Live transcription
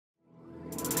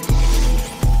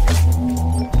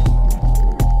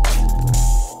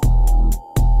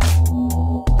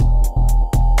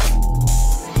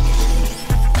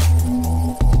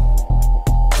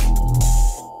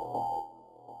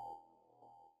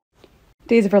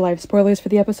Days of Our Life spoilers for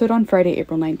the episode on Friday,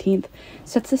 April 19th,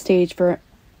 sets the stage for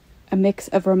a mix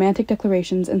of romantic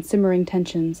declarations and simmering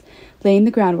tensions, laying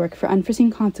the groundwork for unforeseen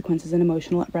consequences and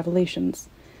emotional revelations.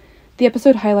 The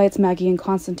episode highlights Maggie and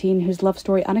Constantine, whose love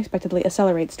story unexpectedly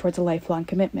accelerates towards a lifelong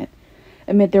commitment.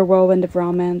 Amid their whirlwind of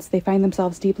romance, they find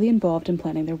themselves deeply involved in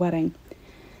planning their wedding.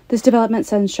 This development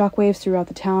sends shockwaves throughout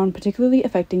the town, particularly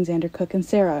affecting Xander Cook and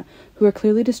Sarah, who are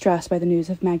clearly distressed by the news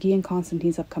of Maggie and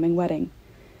Constantine's upcoming wedding.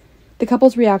 The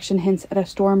couple's reaction hints at a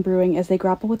storm brewing as they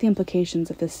grapple with the implications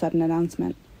of this sudden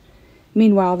announcement.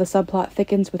 Meanwhile, the subplot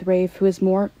thickens with Rafe, who is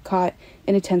more caught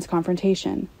in a tense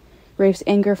confrontation. Rafe's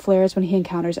anger flares when he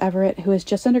encounters Everett, who has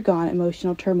just undergone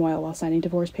emotional turmoil while signing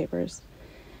divorce papers.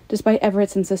 Despite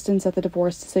Everett's insistence that the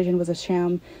divorce decision was a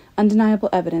sham, undeniable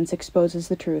evidence exposes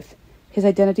the truth. His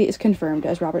identity is confirmed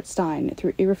as Robert Stein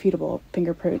through irrefutable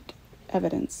fingerprint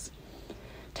evidence.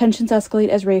 Tensions escalate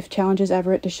as Rafe challenges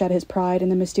Everett to shed his pride in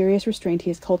the mysterious restraint he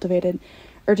has cultivated,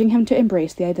 urging him to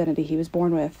embrace the identity he was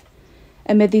born with.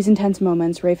 Amid these intense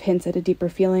moments, Rafe hints at a deeper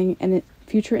feeling and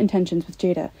future intentions with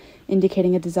Jada,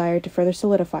 indicating a desire to further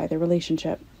solidify their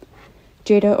relationship.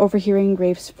 Jada, overhearing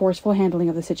Rafe's forceful handling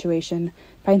of the situation,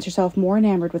 finds herself more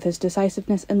enamored with his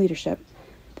decisiveness and leadership.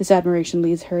 This admiration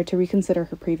leads her to reconsider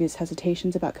her previous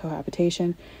hesitations about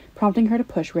cohabitation, prompting her to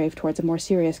push Rafe towards a more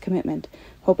serious commitment,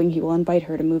 hoping he will invite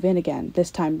her to move in again,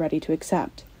 this time ready to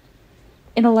accept.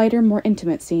 In a lighter, more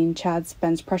intimate scene, Chad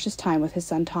spends precious time with his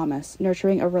son Thomas,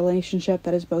 nurturing a relationship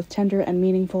that is both tender and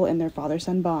meaningful in their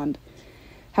father-son bond.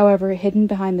 However, hidden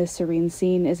behind this serene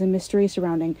scene is a mystery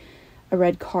surrounding a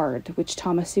red card, which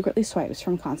Thomas secretly swipes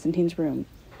from Constantine's room.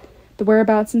 The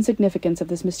whereabouts and significance of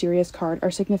this mysterious card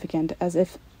are significant, as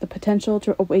if the potential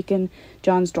to awaken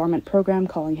John's dormant program,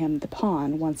 calling him the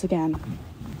Pawn once again.